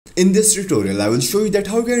In this tutorial, I will show you that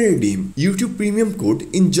how you can redeem YouTube Premium code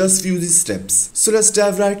in just few steps. So let's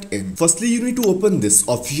dive right in. Firstly, you need to open this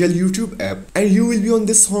official YouTube app and you will be on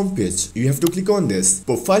this home page. You have to click on this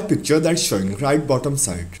profile picture that's showing right bottom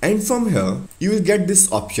side. And from here, you will get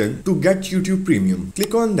this option to get YouTube Premium.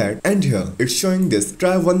 Click on that and here it's showing this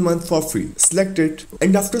try 1 month for free. Select it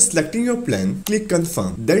and after selecting your plan, click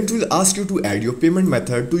confirm. Then it will ask you to add your payment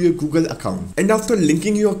method to your Google account. And after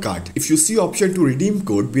linking your card, if you see option to redeem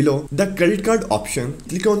code below the credit card option,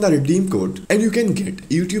 click on the redeem code and you can get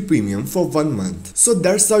YouTube Premium for 1 month. So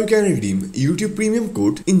that's how you can redeem YouTube Premium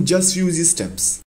code in just few easy steps.